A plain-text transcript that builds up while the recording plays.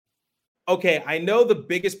Okay, I know the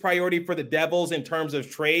biggest priority for the Devils in terms of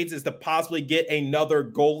trades is to possibly get another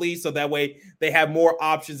goalie so that way they have more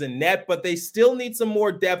options in net, but they still need some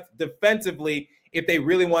more depth defensively if they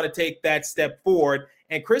really want to take that step forward.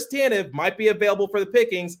 And Chris Tanev might be available for the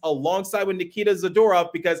pickings alongside with Nikita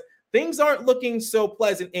Zadorov because things aren't looking so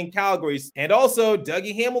pleasant in Calgary. And also,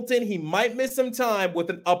 Dougie Hamilton, he might miss some time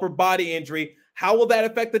with an upper body injury. How will that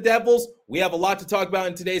affect the Devils? We have a lot to talk about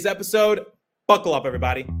in today's episode. Buckle up,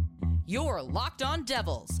 everybody. You're Locked On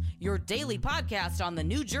Devils, your daily podcast on the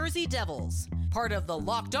New Jersey Devils. Part of the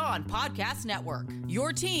Locked On Podcast Network,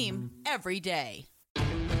 your team every day.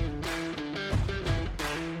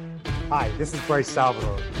 Hi, this is Bryce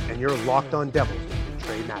Salvador, and you're Locked On Devils with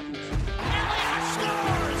Trey Matthews.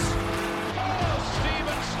 Scores! Oh,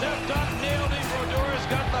 Stevens stepped up, nailed it. Brodor's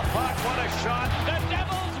got the puck. What a shot. The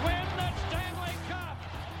Devils win the Stanley Cup.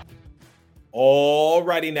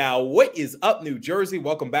 Alrighty now, what is up, New Jersey?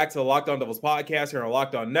 Welcome back to the Locked On Devils podcast here on our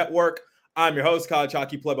Locked On Network. I'm your host, college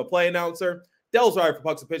hockey play-by-play announcer, Devils writer for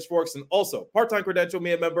Pucks and Pitchforks, and also part-time credential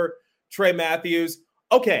media member, Trey Matthews.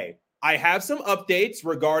 Okay, I have some updates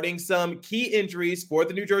regarding some key injuries for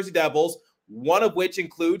the New Jersey Devils, one of which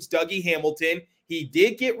includes Dougie Hamilton. He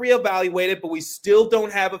did get reevaluated, but we still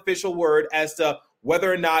don't have official word as to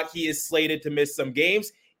whether or not he is slated to miss some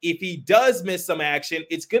games. If he does miss some action,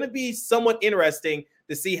 it's going to be somewhat interesting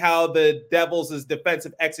to see how the Devils'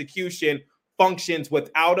 defensive execution functions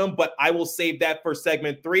without him, but I will save that for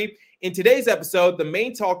segment 3. In today's episode, the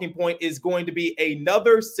main talking point is going to be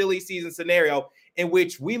another silly season scenario in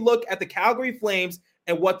which we look at the Calgary Flames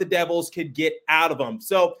and what the Devils could get out of them.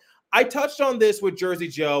 So I touched on this with Jersey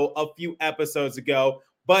Joe a few episodes ago,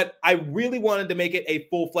 but I really wanted to make it a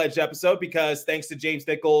full-fledged episode because thanks to James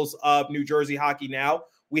Nichols of New Jersey Hockey Now,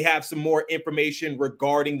 we have some more information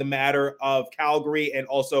regarding the matter of Calgary and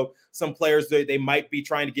also some players that they might be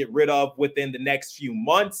trying to get rid of within the next few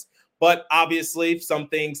months. But obviously, some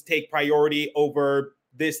things take priority over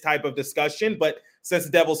this type of discussion. But since the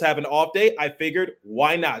Devils have an off day, I figured,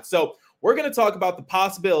 why not? So we're going to talk about the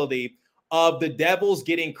possibility of the Devils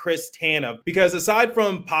getting Chris Tanev, because aside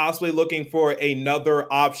from possibly looking for another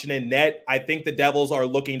option in net, I think the Devils are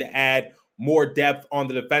looking to add more depth on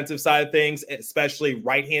the defensive side of things, especially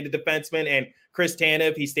right-handed defensemen. And Chris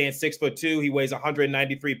Tanev, he stands 6'2", he weighs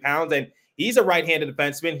 193 pounds, and he's a right-handed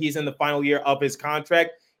defenseman. He's in the final year of his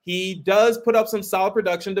contract. He does put up some solid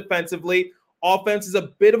production defensively. Offense is a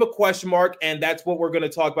bit of a question mark, and that's what we're going to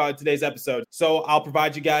talk about in today's episode. So I'll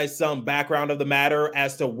provide you guys some background of the matter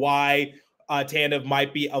as to why Tanev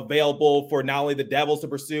might be available for not only the Devils to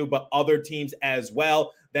pursue, but other teams as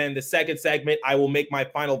well. Then the second segment, I will make my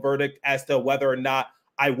final verdict as to whether or not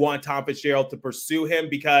I want Tom Fitzgerald to pursue him,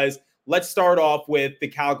 because let's start off with the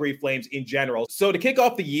Calgary Flames in general. So to kick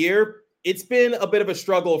off the year, it's been a bit of a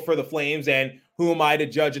struggle for the Flames, and who am I to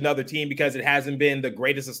judge another team because it hasn't been the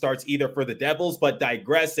greatest of starts either for the Devils. But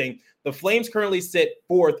digressing, the Flames currently sit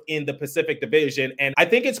 4th in the Pacific Division, and I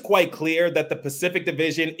think it's quite clear that the Pacific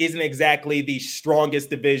Division isn't exactly the strongest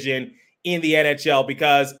division in the NHL,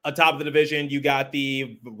 because atop of the division, you got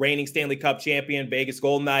the reigning Stanley Cup champion Vegas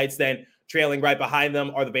Golden Knights. Then trailing right behind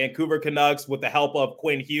them are the Vancouver Canucks with the help of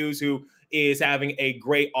Quinn Hughes, who is having a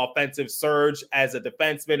great offensive surge as a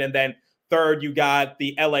defenseman. And then third, you got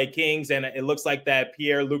the LA Kings, and it looks like that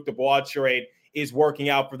Pierre-Luc Dubois trade is working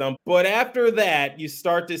out for them. But after that, you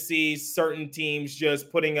start to see certain teams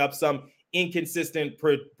just putting up some inconsistent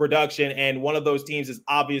production, and one of those teams is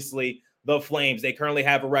obviously the Flames. They currently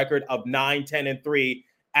have a record of 9-10-3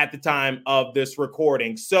 at the time of this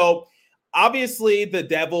recording. So obviously the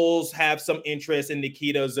Devils have some interest in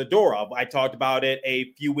Nikita Zadorov. I talked about it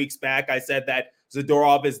a few weeks back. I said that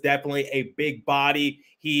Zadorov is definitely a big body.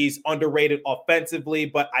 He's underrated offensively,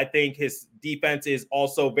 but I think his defense is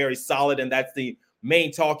also very solid, and that's the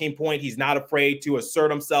main talking point. He's not afraid to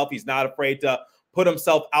assert himself. He's not afraid to put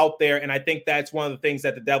himself out there, and I think that's one of the things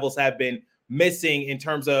that the Devils have been missing in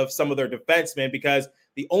terms of some of their defensemen, because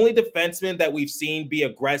the only defenseman that we've seen be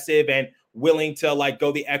aggressive and willing to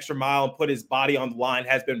go the extra mile and put his body on the line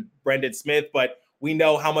has been Brendan Smith, but we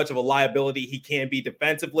know how much of a liability he can be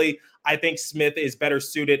defensively. I think Smith is better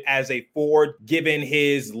suited as a forward, given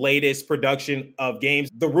his latest production of games.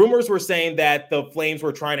 The rumors were saying that the Flames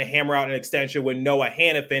were trying to hammer out an extension with Noah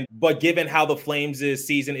Hannafin, but given how the Flames'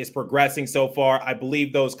 season is progressing so far, I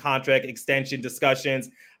believe those contract extension discussions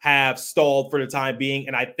have stalled for the time being,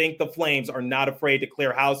 and I think the Flames are not afraid to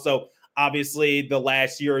clear house. So obviously, the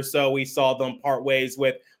last year or so, we saw them part ways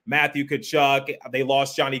with Matthew Tkachuk. They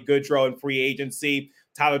lost Johnny Gaudreau in free agency.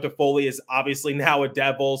 Tyler Toffoli is obviously now a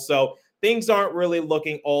Devil. So things aren't really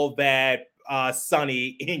looking all that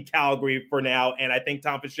sunny in Calgary for now. And I think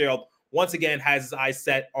Tom Fitzgerald once again has his eyes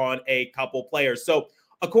set on a couple players. So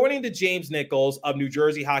according to James Nichols of New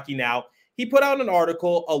Jersey Hockey Now, he put out an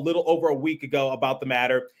article a little over a week ago about the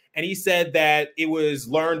matter, and he said that it was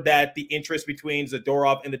learned that the interest between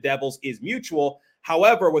Zadorov and the Devils is mutual.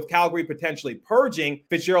 However, with Calgary potentially purging,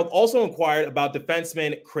 Fitzgerald also inquired about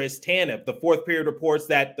defenseman Chris Tanev. The Fourth Period reports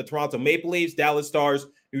that the Toronto Maple Leafs, Dallas Stars,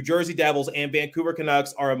 New Jersey Devils, and Vancouver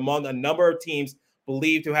Canucks are among a number of teams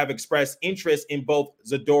believed to have expressed interest in both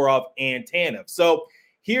Zadorov and Tanev. So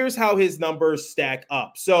here's how his numbers stack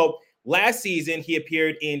up. So last season, he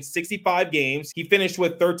appeared in 65 games. He finished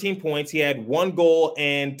with 13 points. He had 1 goal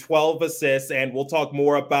and 12 assists, and we'll talk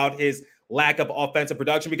more about his lack of offensive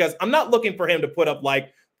production because I'm not looking for him to put up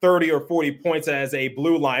like 30 or 40 points as a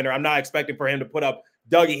blue liner. I'm not expecting for him to put up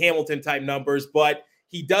Dougie Hamilton type numbers, but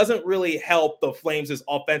he doesn't really help the Flames'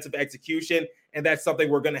 offensive execution, and that's something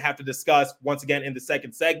we're going to have to discuss once again in the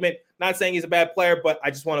second segment. Not saying he's a bad player, but I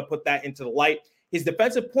just want to put that into the light. His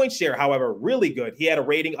defensive point share, however, really good. He had a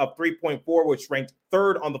rating of 3.4, which ranked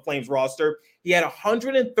 3rd on the Flames roster. He had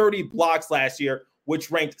 130 blocks last year,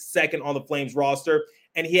 which ranked 2nd on the Flames roster.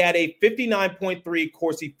 And he had a 59.3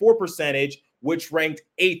 Corsi for percentage, which ranked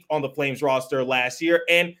 8th on the Flames roster last year.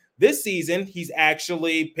 And this season, he's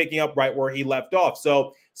actually picking up right where he left off.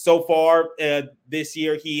 So far this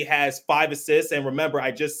year, he has 5 assists. And remember,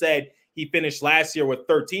 I just said he finished last year with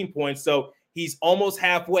 13 points. So he's almost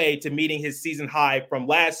halfway to meeting his season high from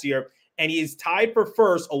last year. And he's tied for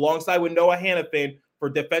first alongside with Noah Hannafin for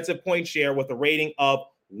defensive point share with a rating of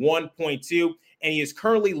 1.2. And he is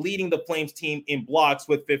currently leading the Flames team in blocks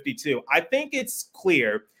with 52. I think it's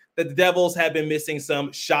clear that the Devils have been missing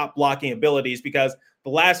some shot blocking abilities because the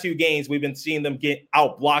last few games we've been seeing them get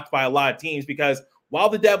out blocked by a lot of teams because while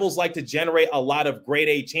the Devils like to generate a lot of grade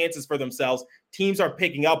A chances for themselves, teams are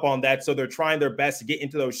picking up on that, so they're trying their best to get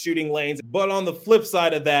into those shooting lanes. But on the flip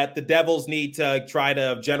side of that, the Devils need to try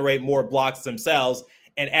to generate more blocks themselves,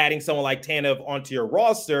 and adding someone like Tanev onto your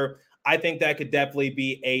roster, I think that could definitely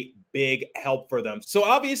be a big help for them. So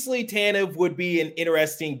obviously Tanev would be an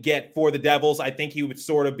interesting get for the Devils. I think he would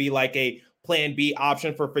sort of be like a plan B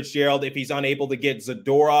option for Fitzgerald if he's unable to get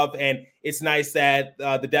Zadorov. And it's nice that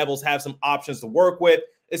the Devils have some options to work with,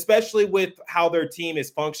 especially with how their team is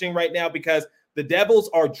functioning right now, because the Devils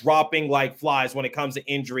are dropping like flies when it comes to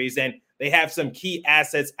injuries, and they have some key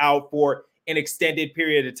assets out for an extended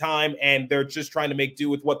period of time, and they're just trying to make do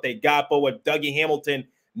with what they got. But with Dougie Hamilton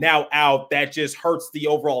now out, that just hurts the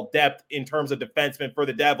overall depth in terms of defensemen for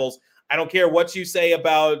the Devils. I don't care what you say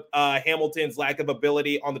about Hamilton's lack of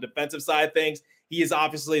ability on the defensive side of things. He is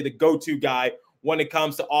obviously the go-to guy when it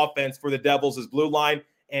comes to offense for the Devils' blue line.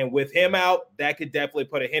 And with him out, that could definitely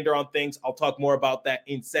put a hinder on things. I'll talk more about that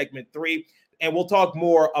in segment 3. And we'll talk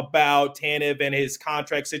more about Tanev and his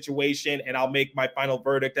contract situation, and I'll make my final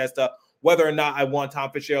verdict as to whether or not I want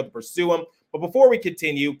Tom Fitzgerald to pursue him. But before we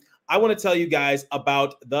continue, I want to tell you guys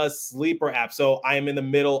about the Sleeper app. So I am in the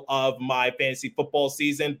middle of my fantasy football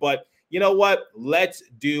season, but you know what? Let's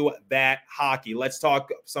do that hockey. Let's talk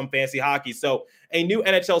some fantasy hockey. So a new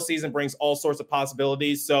NHL season brings all sorts of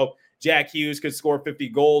possibilities. So Jack Hughes could score 50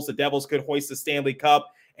 goals. The Devils could hoist the Stanley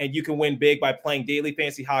Cup, and you can win big by playing daily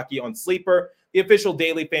fantasy hockey on Sleeper, the official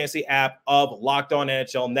daily fantasy app of Locked On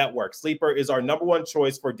NHL Network. Sleeper is our number one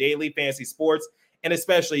choice for daily fantasy sports, and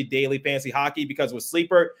especially daily fantasy hockey, because with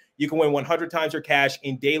Sleeper, you can win 100 times your cash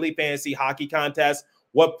in daily fantasy hockey contests.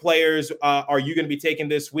 What players are you going to be taking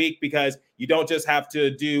this week? Because you don't just have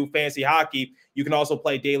to do fantasy hockey. You can also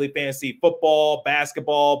play daily fantasy football,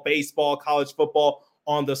 basketball, baseball, college football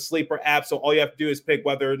on the Sleeper app. So all you have to do is pick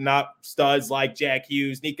whether or not studs like Jack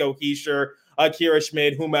Hughes, Nico Hischier, Akira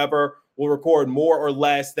Schmid, whomever will record more or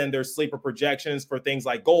less than their Sleeper projections for things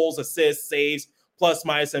like goals, assists, saves, plus,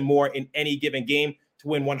 minus, and more in any given game. To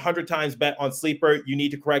win 100 times bet on Sleeper, you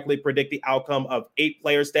need to correctly predict the outcome of 8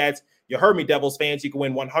 player stats. You heard me, Devils fans. You can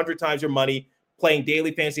win 100 times your money playing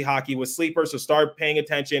daily fantasy hockey with Sleeper. So start paying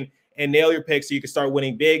attention and nail your picks so you can start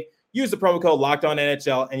winning big. Use the promo code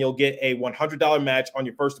LOCKEDONNHL and you'll get a $100 match on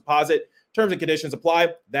your first deposit. Terms and conditions apply.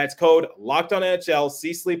 That's code LOCKEDONNHL.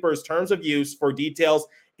 See Sleeper's terms of use for details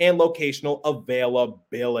and locational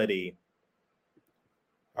availability.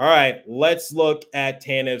 All right, let's look at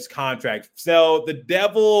Tanev's contract. So the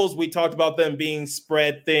Devils, we talked about them being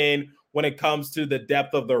spread thin when it comes to the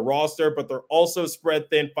depth of their roster, but they're also spread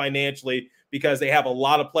thin financially because they have a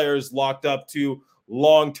lot of players locked up to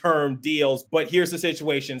long-term deals. But here's the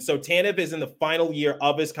situation. So Tanev is in the final year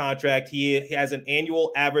of his contract. He has an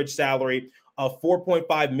annual average salary of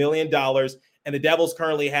 $4.5 million, and the Devils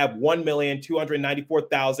currently have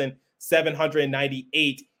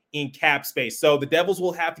 $1,294,798 in cap space. So the Devils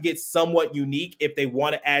will have to get somewhat unique if they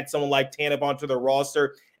want to add someone like Tanev onto their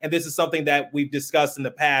roster. And this is something that we've discussed in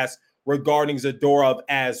the past regarding Zadorov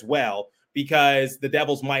as well, because the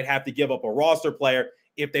Devils might have to give up a roster player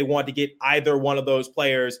if they want to get either one of those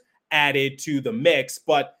players added to the mix.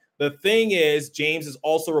 But the thing is, James is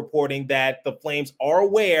also reporting that the Flames are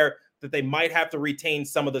aware that they might have to retain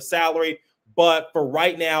some of the salary. But for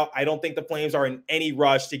right now, I don't think the Flames are in any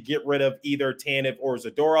rush to get rid of either Tanev or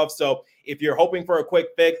Zadorov. So if you're hoping for a quick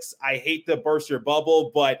fix, I hate to burst your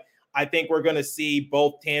bubble, but I think we're going to see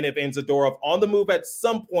both Tanev and Zadorov on the move at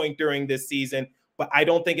some point during this season. But I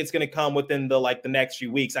don't think it's going to come within the next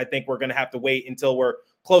few weeks. I think we're going to have to wait until we're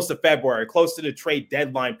close to February, close to the trade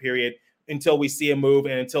deadline period, until we see a move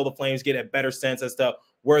and until the Flames get a better sense as to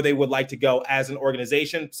where they would like to go as an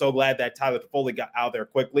organization. So glad that Tyler Toffoli got out there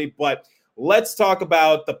quickly. But let's talk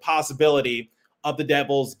about the possibility of the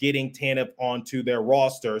Devils getting Tanev onto their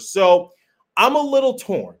roster. So I'm a little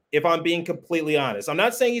torn, if I'm being completely honest. I'm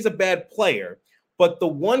not saying he's a bad player, but the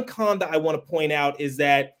one con that I want to point out is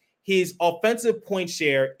that his offensive point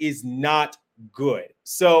share is not good.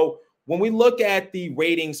 So when we look at the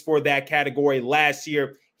ratings for that category last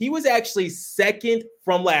year, he was actually second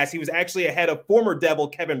from last. He was actually ahead of former Devil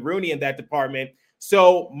Kevin Rooney in that department.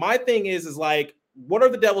 So my thing is what are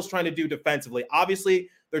the Devils trying to do defensively? Obviously,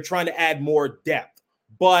 they're trying to add more depth.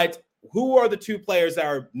 But who are the two players that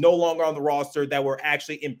are no longer on the roster that were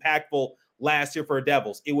actually impactful last year for the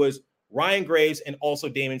Devils? It was Ryan Graves and also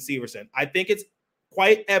Damon Severson. I think it's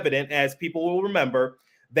quite evident, as people will remember,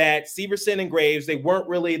 that Severson and Graves, they weren't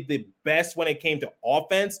really the best when it came to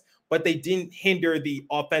offense, but they didn't hinder the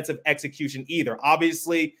offensive execution either.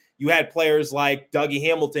 Obviously, you had players like Dougie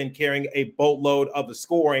Hamilton carrying a boatload of the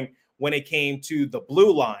scoring when it came to the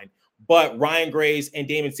blue line. But Ryan Graves and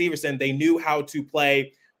Damon Severson, they knew how to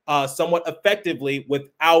play somewhat effectively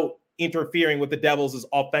without interfering with the Devils'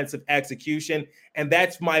 offensive execution. And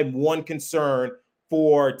that's my one concern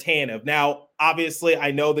for Tanev. Now, obviously,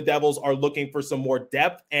 I know the Devils are looking for some more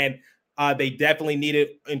depth, and they definitely need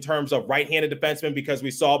it in terms of right-handed defensemen, because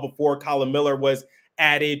we saw before Colin Miller was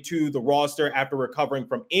added to the roster after recovering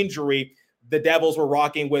from injury, the Devils were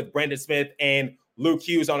rocking with Brendan Smith and Luke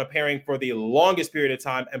Hughes on a pairing for the longest period of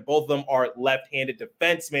time, and both of them are left-handed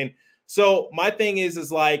defensemen. So my thing is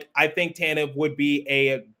I think Tanev would be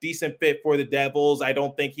a decent fit for the Devils. I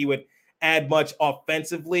don't think he would add much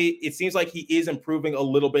offensively. It seems like he is improving a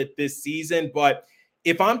little bit this season, but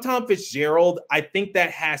if I'm Tom Fitzgerald, I think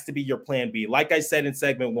that has to be your plan B. Like I said in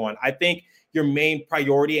segment one, I think your main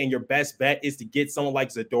priority and your best bet is to get someone like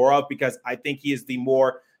Zadorov, because I think he is the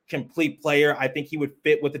more complete player. I think he would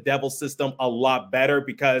fit with the Devils system a lot better,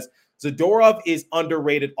 because Zadorov is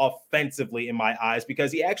underrated offensively in my eyes,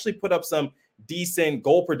 because he actually put up some decent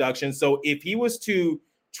goal production. So if he was to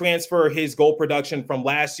transfer his goal production from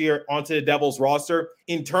last year onto the Devils roster,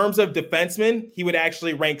 in terms of defensemen, he would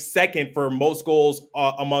actually rank second for most goals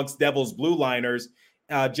amongst Devils blue liners,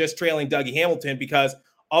 just trailing Dougie Hamilton, because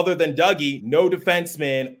other than Dougie, no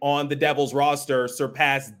defenseman on the Devils roster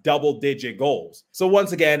surpassed double-digit goals. So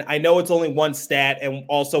once again, I know it's only one stat, and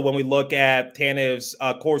also when we look at Tanev's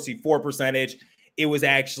Corsi for percentage, it was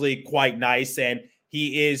actually quite nice, and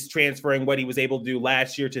he is transferring what he was able to do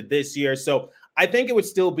last year to this year. So I think it would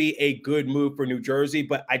still be a good move for New Jersey,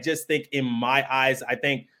 but I just think in my eyes, I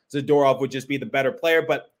think Zadorov would just be the better player.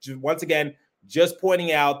 But once again, just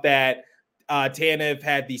pointing out that Tanev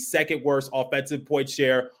had the second worst offensive point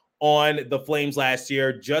share on the Flames last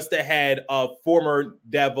year, just ahead of former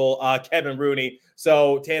Devil Kevin Rooney.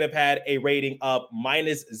 So Tanev had a rating of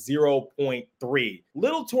minus 0.3.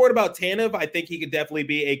 Little torn about Tanev. I think he could definitely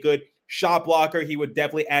be a good shot blocker. He would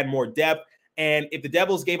definitely add more depth. And if the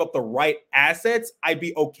Devils gave up the right assets, I'd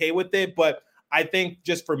be okay with it. But I think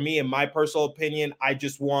just for me, in my personal opinion, I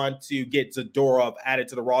just want to get Zadorov added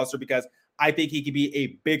to the roster, because I think he could be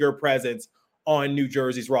a bigger presence on New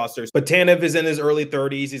Jersey's rosters. But Tanev is in his early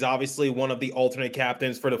 30s. He's obviously one of the alternate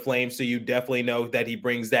captains for the Flames, so you definitely know that he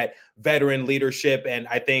brings that veteran leadership, and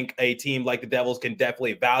I think a team like the Devils can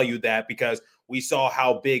definitely value that, because we saw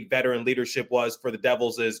how big veteran leadership was for the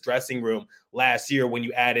Devils' dressing room last year when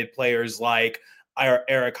you added players like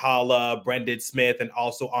Eric Haula, Brendan Smith, and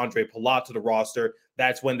also Andre Palat to the roster.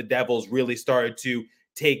 That's when the Devils really started to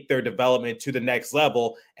take their development to the next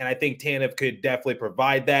level. And I think Tanev could definitely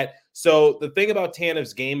provide that. So the thing about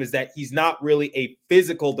Tanev's game is that he's not really a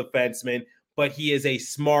physical defenseman, but he is a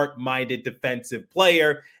smart-minded defensive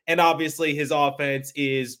player. And obviously his offense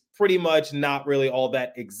is pretty much not really all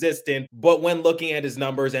that existent. But when looking at his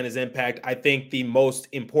numbers and his impact, I think the most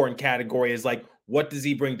important category is What does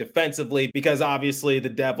he bring defensively? Because obviously the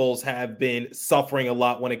Devils have been suffering a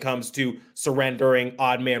lot when it comes to surrendering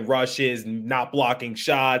odd man rushes, not blocking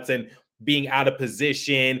shots, and being out of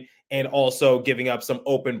position, and also giving up some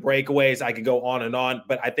open breakaways. I could go on,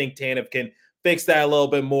 but I think Tanev can fix that a little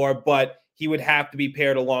bit more, but he would have to be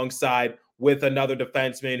paired alongside with another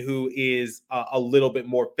defenseman who is a little bit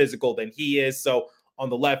more physical than he is. So on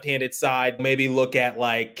the left-handed side, maybe look at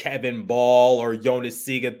like Kevin Ball or Jonas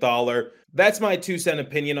Siegenthaler. That's my 2-cent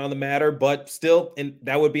opinion on the matter, but still,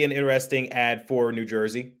 that would be an interesting ad for New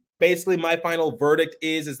Jersey. Basically, my final verdict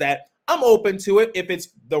is that I'm open to it if it's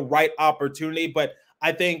the right opportunity, but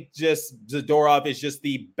I think just Zadorov is just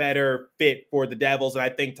the better fit for the Devils, and I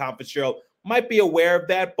think Tom Fitzgerald might be aware of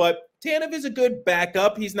that, but Tanev is a good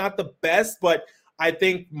backup. He's not the best, but I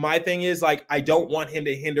think my thing is, like, I don't want him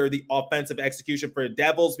to hinder the offensive execution for the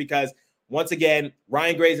Devils because, once again,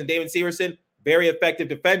 Ryan Graves and Damon Severson, very effective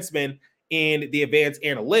defensemen in the advanced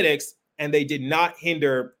analytics, and they did not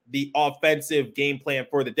hinder the offensive game plan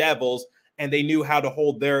for the Devils, and they knew how to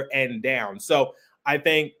hold their end down. So I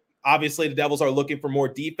think, obviously, the Devils are looking for more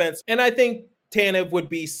defense, and I think Tanev would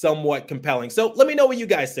be somewhat compelling. So let me know what you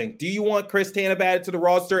guys think. Do you want Chris Tanev added to the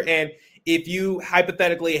roster? And if you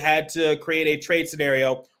hypothetically had to create a trade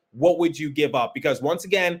scenario, what would you give up? Because once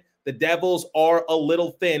again, the Devils are a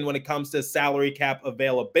little thin when it comes to salary cap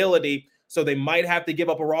availability. So they might have to give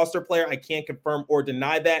up a roster player. I can't confirm or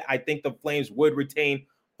deny that. I think the Flames would retain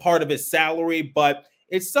part of his salary, but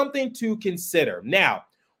it's something to consider. Now,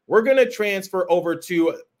 we're going to transfer over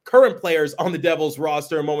to current players on the Devils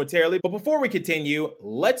roster momentarily. But before we continue,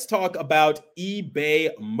 let's talk about eBay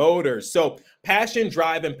Motors. So passion,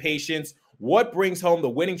 drive, and patience. What brings home the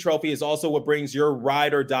winning trophy is also what brings your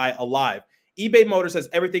ride or die alive. eBay Motors has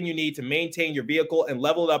everything you need to maintain your vehicle and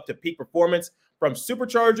level it up to peak performance, from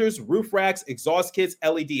superchargers, roof racks, exhaust kits,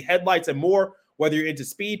 LED headlights, and more. Whether you're into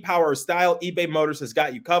speed, power, or style, eBay Motors has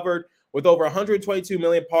got you covered. With over 122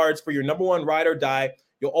 million parts for your number one ride or die,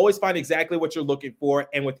 you'll always find exactly what you're looking for.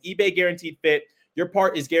 And with eBay Guaranteed Fit, your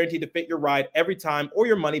part is guaranteed to fit your ride every time or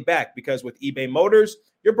your money back. Because with eBay Motors,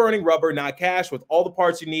 you're burning rubber, not cash. With all the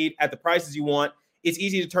parts you need at the prices you want, it's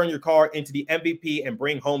easy to turn your car into the MVP and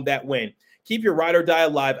bring home that win. Keep your ride or die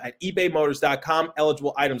alive at ebaymotors.com.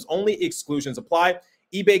 Eligible items only. Exclusions apply.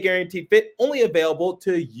 eBay Guaranteed Fit only available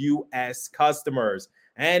to U.S. customers.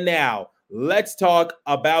 And now, let's talk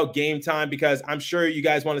about Game Time, because I'm sure you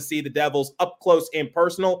guys want to see the Devils up close and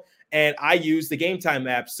personal, and I use the Game Time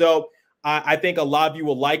app. So I think a lot of you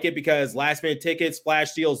will like it because last-minute tickets,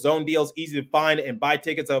 flash deals, zone deals, easy to find and buy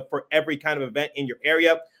tickets for every kind of event in your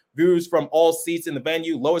area. Views from all seats in the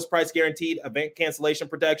venue, lowest price guaranteed, event cancellation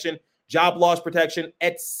protection, job loss protection,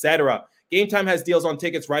 etc. Game Time has deals on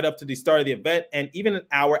tickets right up to the start of the event and even an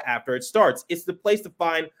hour after it starts. It's the place to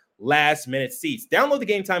find last-minute seats. Download the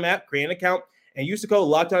Game Time app, create an account, and use the code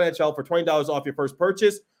LOCKEDONNHL for $20 off your first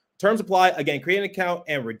purchase. Terms apply. Again, create an account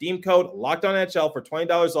and redeem code LOCKEDONNHL for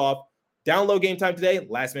 $20 off. Download Game Time today.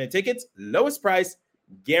 Last-minute tickets, lowest price,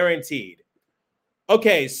 guaranteed.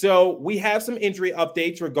 Okay, so we have some injury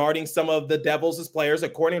updates regarding some of the Devils' players.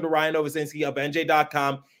 According to Ryan Novosinski of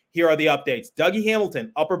NJ.com, here are the updates. Dougie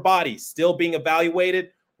Hamilton, upper body, still being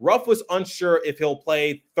evaluated. Ruff was unsure if he'll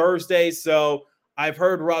play Thursday, so I've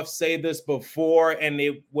heard Ruff say this before, and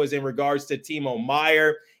it was in regards to Timo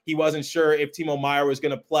Meier. He wasn't sure if Timo Meier was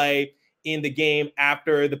going to play in the game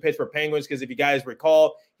after the Pittsburgh Penguins, because if you guys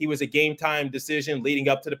recall, he was a game time decision leading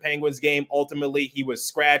up to the Penguins game. Ultimately, he was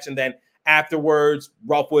scratched, and then afterwards,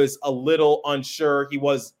 Ruff was a little unsure. He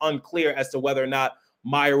was unclear as to whether or not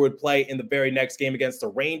Meier would play in the very next game against the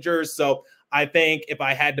Rangers. So I think if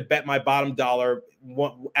I had to bet my bottom dollar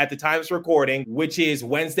at the time of recording, which is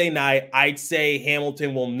Wednesday night, I'd say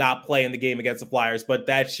Hamilton will not play in the game against the Flyers, but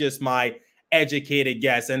that's just my educated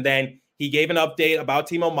guess. And then he gave an update about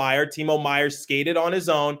Timo Meier. Timo Meier skated on his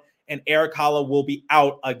own, and Erik Haula will be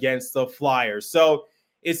out against the Flyers. So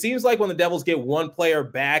it seems like when the Devils get one player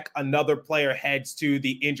back, another player heads to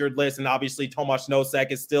the injured list, and obviously Tomas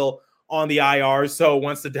Nosek is still on the IR. So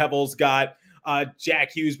once the Devils got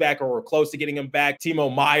Jack Hughes back, or were close to getting him back,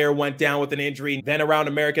 Timo Meier went down with an injury. Then around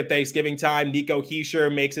American Thanksgiving time, Nico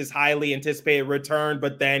Hischier makes his highly anticipated return,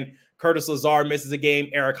 but then Curtis Lazar misses a game.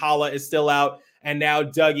 Erik Haula is still out. And now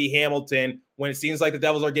Dougie Hamilton, when it seems like the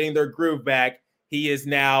Devils are getting their groove back, he is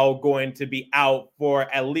now going to be out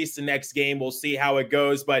for at least the next game. We'll see how it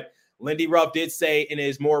goes. But Lindy Ruff did say in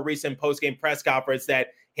his more recent post-game press conference that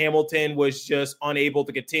Hamilton was just unable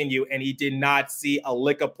to continue, and he did not see a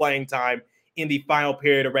lick of playing time in the final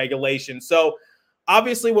period of regulation. So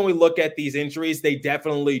obviously, when we look at these injuries, they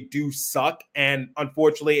definitely do suck. And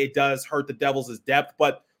unfortunately, it does hurt the Devils' depth.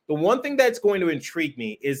 But The one thing that's going to intrigue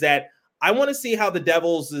me is that I want to see how the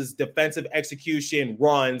Devils' defensive execution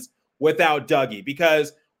runs without Dougie,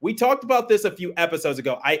 because we talked about this a few episodes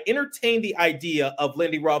ago. I entertained the idea of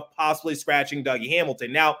Lindy Ruff possibly scratching Dougie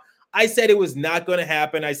Hamilton. Now, I said it was not going to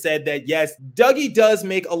happen. I said that, yes, Dougie does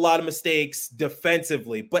make a lot of mistakes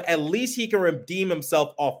defensively, but at least he can redeem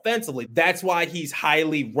himself offensively. That's why he's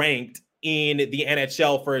highly ranked in the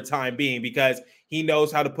NHL for a time being, because he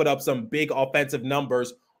knows how to put up some big offensive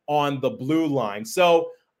numbers on the blue line. So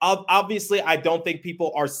obviously, I don't think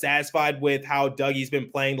people are satisfied with how Dougie's been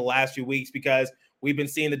playing the last few weeks, because we've been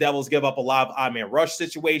seeing the Devils give up a lot of odd man rush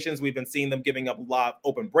situations. We've been seeing them giving up a lot of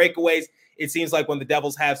open breakaways. It seems like when the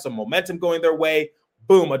Devils have some momentum going their way,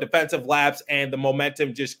 boom, a defensive lapse, and the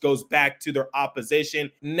momentum just goes back to their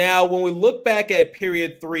opposition. Now, when we look back at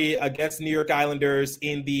period 3 against New York Islanders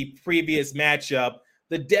in the previous matchup,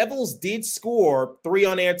 the Devils did score 3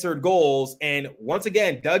 unanswered goals. And once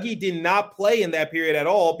again, Dougie did not play in that period at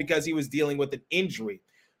all because he was dealing with an injury.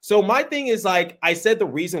 So my thing is, like I said, the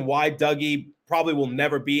reason why Dougie probably will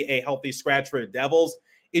never be a healthy scratch for the Devils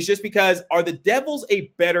is just because, are the Devils a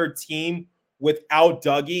better team without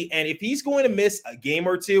Dougie? And if he's going to miss a game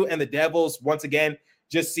or two, and the Devils once again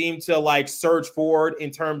just seem to like surge forward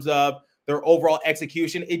in terms of their overall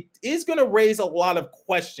execution, it is going to raise a lot of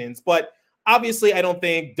questions. But obviously, I don't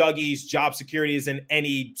think Dougie's job security is in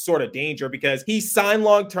any sort of danger, because he's signed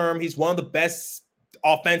long-term. He's one of the best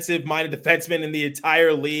offensive-minded defensemen in the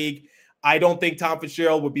entire league. I don't think Tom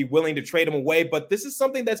Fitzgerald would be willing to trade him away, but this is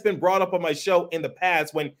something that's been brought up on my show in the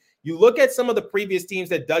past. When you look at some of the previous teams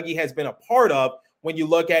that Dougie has been a part of, when you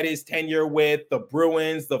look at his tenure with the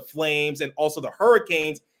Bruins, the Flames, and also the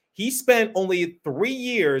Hurricanes, he spent only 3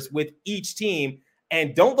 years with each team.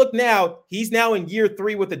 And don't look now, he's now in year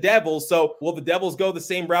 3 with the Devils. So will the Devils go the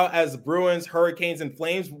same route as the Bruins, Hurricanes, and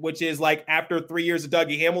Flames, which is like after 3 years of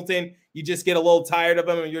Dougie Hamilton, you just get a little tired of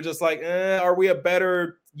him and you're just like, are we a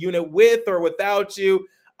better unit with or without you?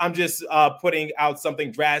 I'm just putting out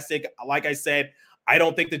something drastic. Like I said, I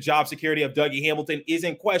don't think the job security of Dougie Hamilton is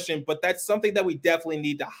in question, but that's something that we definitely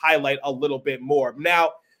need to highlight a little bit more.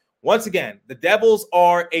 Now, once again, the Devils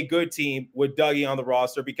are a good team with Dougie on the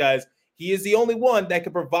roster, because he is the only one that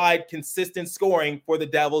can provide consistent scoring for the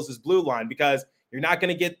Devils' blue line, because you're not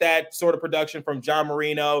going to get that sort of production from John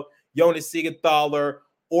Marino, Jonas Siegenthaler,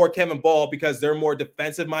 or Kevin Ball, because they're more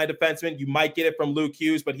defensive-minded defensemen. You might get it from Luke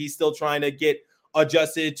Hughes, but he's still trying to get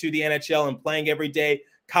adjusted to the NHL and playing every day.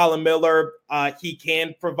 Colin Miller, he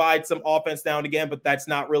can provide some offense now and again, but that's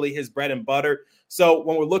not really his bread and butter. So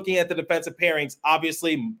when we're looking at the defensive pairings,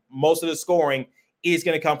 obviously most of the scoring is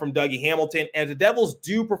going to come from Dougie Hamilton. And the Devils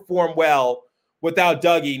do perform well without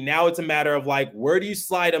Dougie. Now it's a matter of like, where do you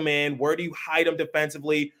slide him in? Where do you hide him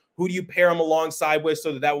defensively? Who do you pair him alongside with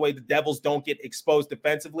so that way the Devils don't get exposed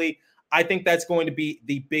defensively? I think that's going to be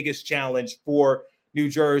the biggest challenge for New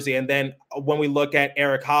Jersey. And then when we look at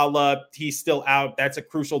Eric Haula, he's still out. That's a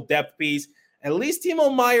crucial depth piece. At least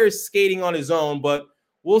Timo Meier is skating on his own, but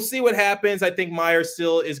we'll see what happens. I think Meier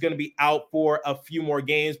still is going to be out for a few more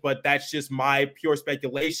games, but that's just my pure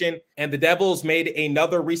speculation. And the Devils made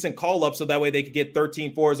another recent call-up so that way they could get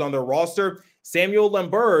 13 forwards on their roster. Samuel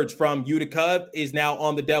Lemberge from Utica is now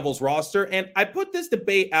on the Devils roster. And I put this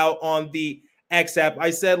debate out on the X app.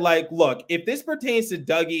 I said, like, look, if this pertains to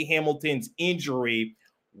Dougie Hamilton's injury,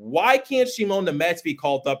 why can't Shimon Nemeth be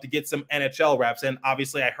called up to get some NHL reps? And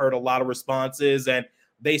obviously I heard a lot of responses, and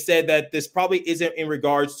they said that this probably isn't in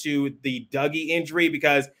regards to the Dougie injury,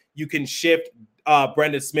 because you can shift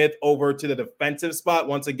Brendan Smith over to the defensive spot.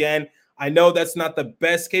 Once again, I know that's not the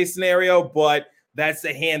best case scenario, but that's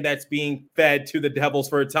the hand that's being fed to the Devils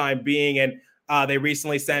for a time being. And they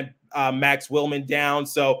recently sent Max Willman down.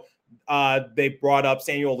 So they brought up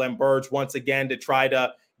Samuel Lemberge once again to try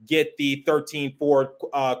to get the 13 forward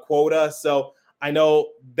quota. So I know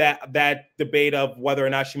that debate of whether or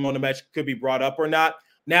not Shimon Nemeth could be brought up or not.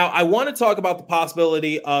 Now, I want to talk about the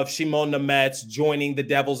possibility of Shimon Nemeth joining the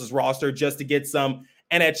Devils' roster just to get some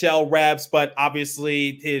NHL reps, but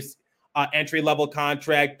obviously his entry-level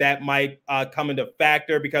contract, that might come into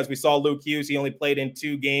factor, because we saw Luke Hughes. He only played in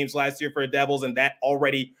 2 games last year for the Devils, and that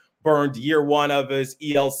already burned year 1 of his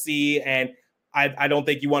ELC, and I don't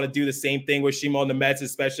think you want to do the same thing with Shimon Nemeth,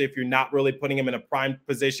 especially if you're not really putting him in a prime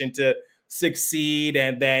position to succeed.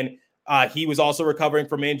 And then he was also recovering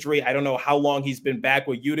from injury. I don't know how long he's been back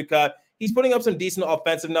with Utica. He's putting up some decent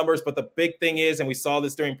offensive numbers, but the big thing is, and we saw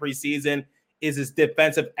this during preseason, is his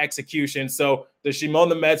defensive execution. So does Shimon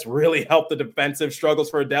Nemeth really help the defensive struggles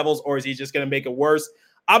for the Devils, or is he just going to make it worse?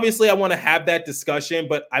 Obviously, I want to have that discussion,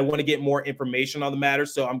 but I want to get more information on the matter.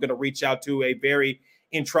 So I'm going to reach out to a very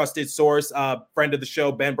trusted source, friend of the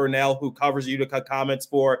show, Ben Burnell, who covers Utica comments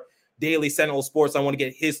for Daily Sentinel Sports. I want to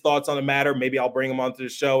get his thoughts on the matter. Maybe I'll bring him onto the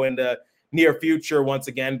show in the near future once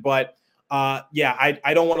again. But I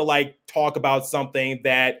don't want to talk about something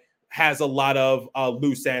that has a lot of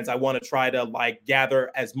loose ends. I want to try to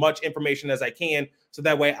gather as much information as I can so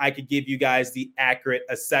that way I could give you guys the accurate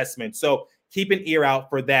assessment. So keep an ear out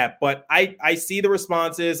for that. But I see the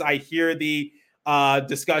responses. I hear the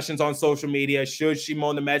discussions on social media. Should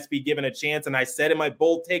Shimon the Mets be given a chance? And I said in my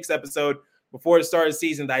Bold Takes episode before the start of the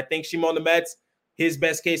season that I think Shimon the Mets, his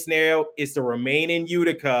best case scenario is to remain in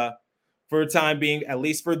Utica for the time being, at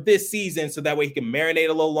least for this season, so that way he can marinate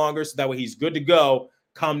a little longer, so that way he's good to go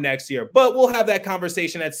come next year. But we'll have that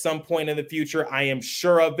conversation at some point in the future. I am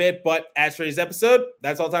sure of it. But as for today's episode,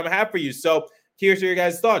 that's all the time I have for you. So here's your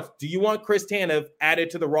guys' thoughts. Do you want Chris Tanev added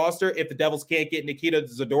to the roster if the Devils can't get Nikita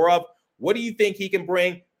Zadorov? What do you think he can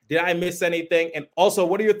bring? Did I miss anything? And also,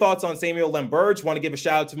 what are your thoughts on Samuel Lemberge? Want to give a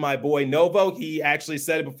shout out to my boy Novo. He actually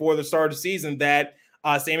said it before the start of the season that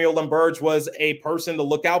Samuel Lemberge was a person to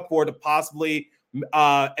look out for to possibly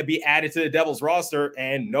be added to the Devils roster,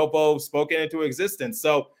 and Novo spoke it into existence.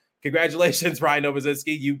 So congratulations, Ryan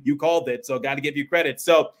Novozinski. You called it, so got to give you credit.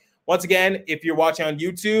 So once again, if you're watching on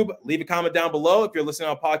YouTube, leave a comment down below. If you're listening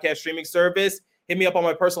on a podcast streaming service, hit me up on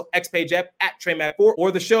my personal X page app at TreyMac4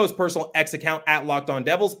 or the show's personal X account at Locked On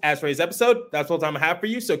Devils. As for today's episode, that's all the time I have for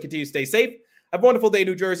you, so continue to stay safe. Have a wonderful day,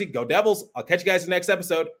 New Jersey. Go Devils. I'll catch you guys in the next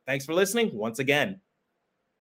episode. Thanks for listening once again.